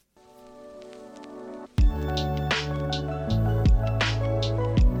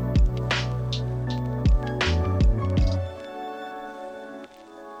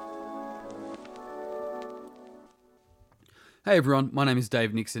Hey everyone, my name is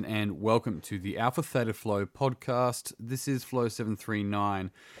Dave Nixon and welcome to the Alpha Theta Flow podcast. This is Flow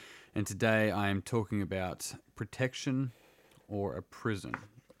 739 and today I am talking about protection or a prison.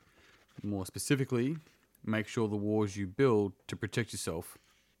 More specifically, make sure the walls you build to protect yourself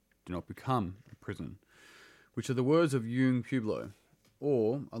do not become a prison, which are the words of Jung Pueblo,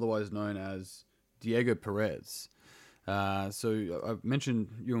 or otherwise known as Diego Perez. So I've mentioned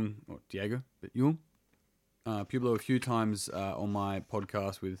Jung, or Diego, but Jung. Pueblo a few times on my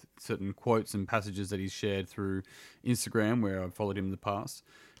podcast with certain quotes and passages that he's shared through Instagram where I've followed him in the past.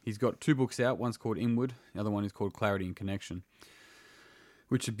 He's got two books out. One's called Inward. The other one is called Clarity and Connection,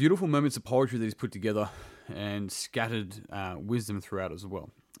 which are beautiful moments of poetry that he's put together and scattered wisdom throughout as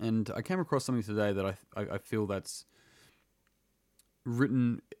well. And I came across something today that I feel that's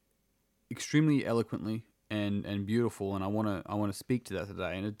written extremely eloquently and beautiful, and I want to speak to that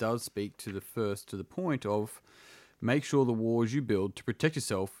today. And it does speak to the point of make sure the walls you build to protect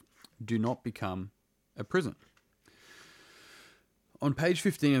yourself do not become a prison. On page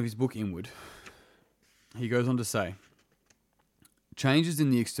 15 of his book Inward, he goes on to say, changes in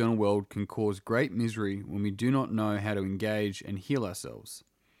the external world can cause great misery when we do not know how to engage and heal ourselves.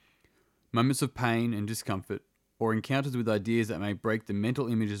 Moments of pain and discomfort, or encounters with ideas that may break the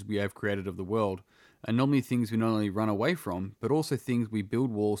mental images we have created of the world, are normally things we not only run away from, but also things we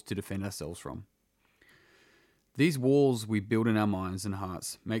build walls to defend ourselves from. These walls we build in our minds and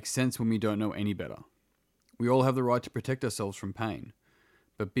hearts make sense when we don't know any better. We all have the right to protect ourselves from pain,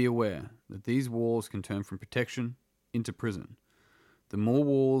 but be aware that these walls can turn from protection into prison. The more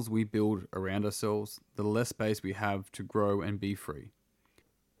walls we build around ourselves, the less space we have to grow and be free.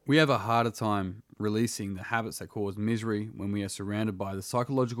 We have a harder time releasing the habits that cause misery when we are surrounded by the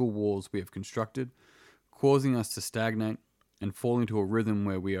psychological walls we have constructed, causing us to stagnate and fall into a rhythm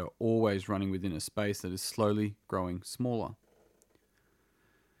where we are always running within a space that is slowly growing smaller.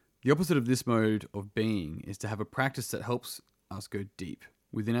 The opposite of this mode of being is to have a practice that helps us go deep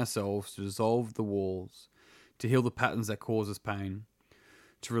within ourselves to dissolve the walls, to heal the patterns that cause us pain,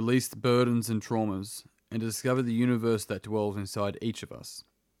 to release the burdens and traumas, and to discover the universe that dwells inside each of us.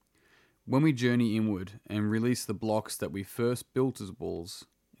 When we journey inward and release the blocks that we first built as walls,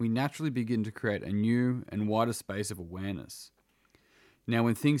 we naturally begin to create a new and wider space of awareness. Now,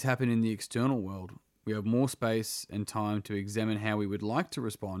 when things happen in the external world, we have more space and time to examine how we would like to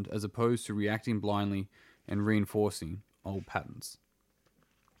respond as opposed to reacting blindly and reinforcing old patterns.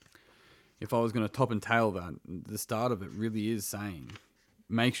 If I was going to top and tail that, the start of it really is saying,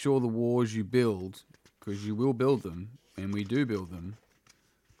 make sure the walls you build, because you will build them, and we do build them,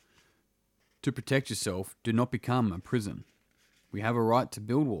 to protect yourself, do not become a prison. We have a right to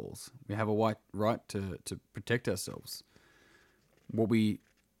build walls. We have a right to protect ourselves. What we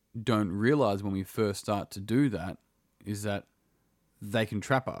don't realize when we first start to do that is that they can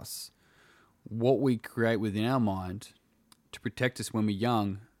trap us. What we create within our mind to protect us when we're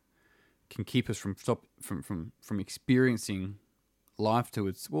young can keep us from experiencing life to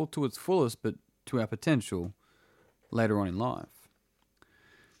its fullest, but to our potential later on in life.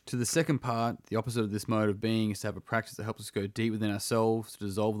 To the second part, the opposite of this mode of being is to have a practice that helps us go deep within ourselves to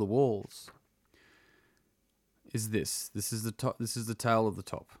dissolve the walls. This is the tale of the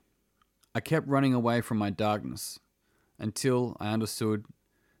top. I kept running away from my darkness until I understood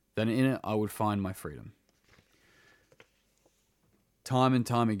that in it I would find my freedom. Time and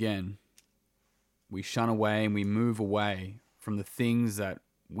time again, we shun away and we move away from the things that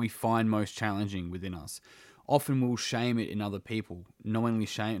we find most challenging within us. Often we'll shame it in other people, unknowingly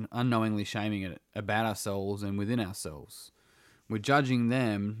shaming it about ourselves and within ourselves. We're judging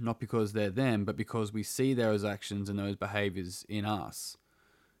them not because they're them, but because we see those actions and those behaviors in us.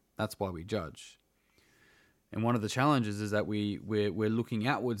 That's why we judge. And one of the challenges is that we're looking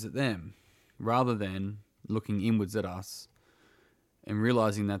outwards at them rather than looking inwards at us and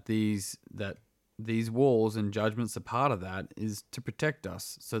realizing that these walls and judgments are part of that is to protect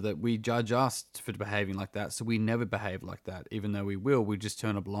us so that we judge us for behaving like that, so we never behave like that. Even though we just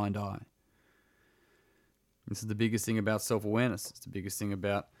turn a blind eye. This is the biggest thing about self-awareness. It's the biggest thing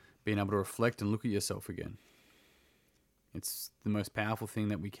about being able to reflect and look at yourself again. It's the most powerful thing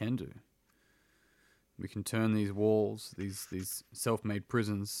that we can do. We can turn these walls, these self-made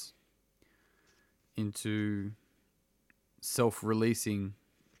prisons, into self-releasing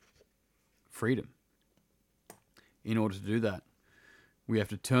freedom. In order to do that, we have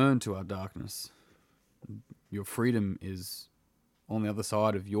to turn to our darkness. Your freedom is on the other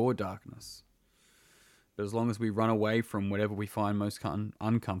side of your darkness. But as long as we run away from whatever we find most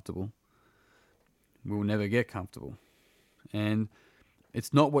uncomfortable, we will never get comfortable. And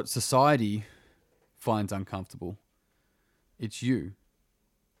it's not what society finds uncomfortable. It's you.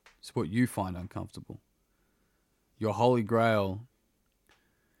 It's what you find uncomfortable. Your holy grail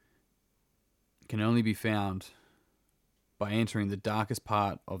can only be found by entering the darkest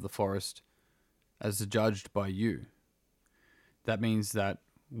part of the forest as judged by you. That means that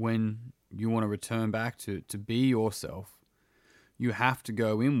when you want to return back to be yourself, you have to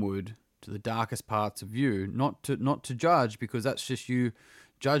go inward to the darkest parts of you, not to judge, because that's just you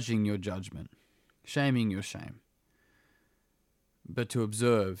judging your judgment, shaming your shame, but to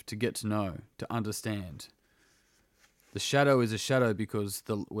observe, to get to know, to understand. The shadow is a shadow because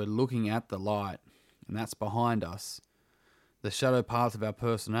we're looking at the light, and that's behind us. The shadow parts of our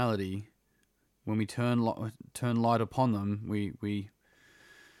personality, when we turn light upon them, we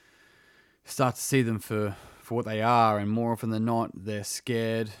start to see them for what they are, and more often than not, they're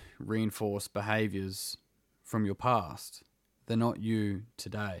scared, reinforced behaviors from your past. They're not you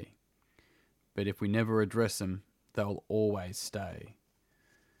today. But if we never address them, they'll always stay.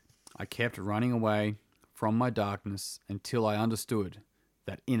 I kept running away from my darkness until I understood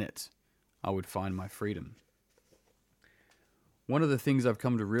that in it, I would find my freedom. One of the things I've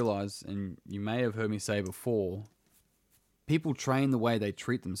come to realize, and you may have heard me say before, people train the way they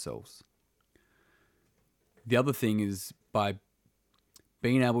treat themselves. The other thing is by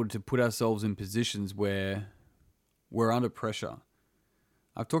being able to put ourselves in positions where we're under pressure.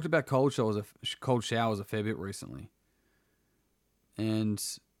 I've talked about cold showers a fair bit recently. And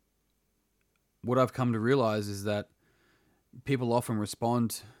what I've come to realize is that people often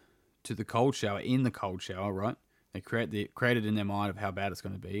respond to the cold shower in the cold shower, right? They create it in their mind of how bad it's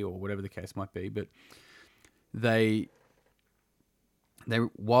going to be, or whatever the case might be. But they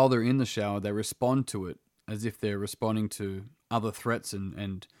while they're in the shower, they respond to it as if they're responding to other threats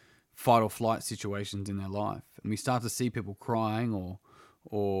and fight or flight situations in their life. And we start to see people crying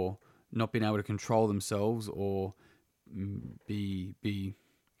or not being able to control themselves, or be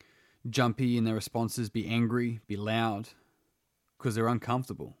jumpy in their responses, be angry, be loud, because they're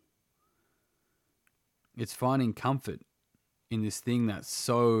uncomfortable. It's finding comfort in this thing that's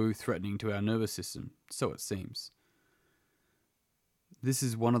so threatening to our nervous system, so it seems. This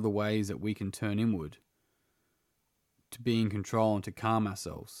is one of the ways that we can turn inward, to be in control and to calm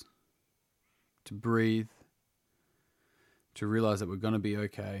ourselves, to breathe, to realize that we're going to be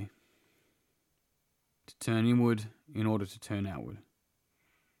okay, to turn inward in order to turn outward.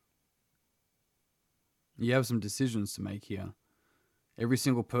 You have some decisions to make here. Every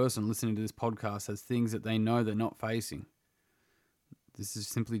single person listening to this podcast has things that they know they're not facing. This is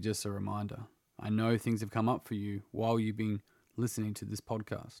simply just a reminder. I know things have come up for you while you've been listening to this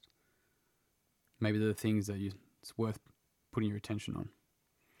podcast. Maybe they're the things that it's worth putting your attention on.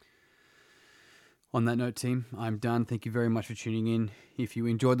 On that note, team, I'm done. Thank you very much for tuning in. If you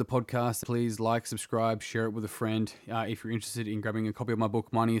enjoyed the podcast, please like, subscribe, share it with a friend. If you're interested in grabbing a copy of my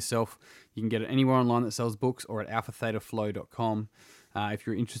book, Mining Yourself, you can get it anywhere online that sells books or at alphathetaflow.com. If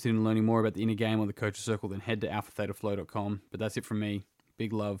you're interested in learning more about the inner game or the Coach's Circle, then head to alphathetaflow.com. But that's it from me.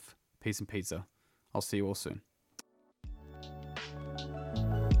 Big love, peace and pizza. I'll see you all soon.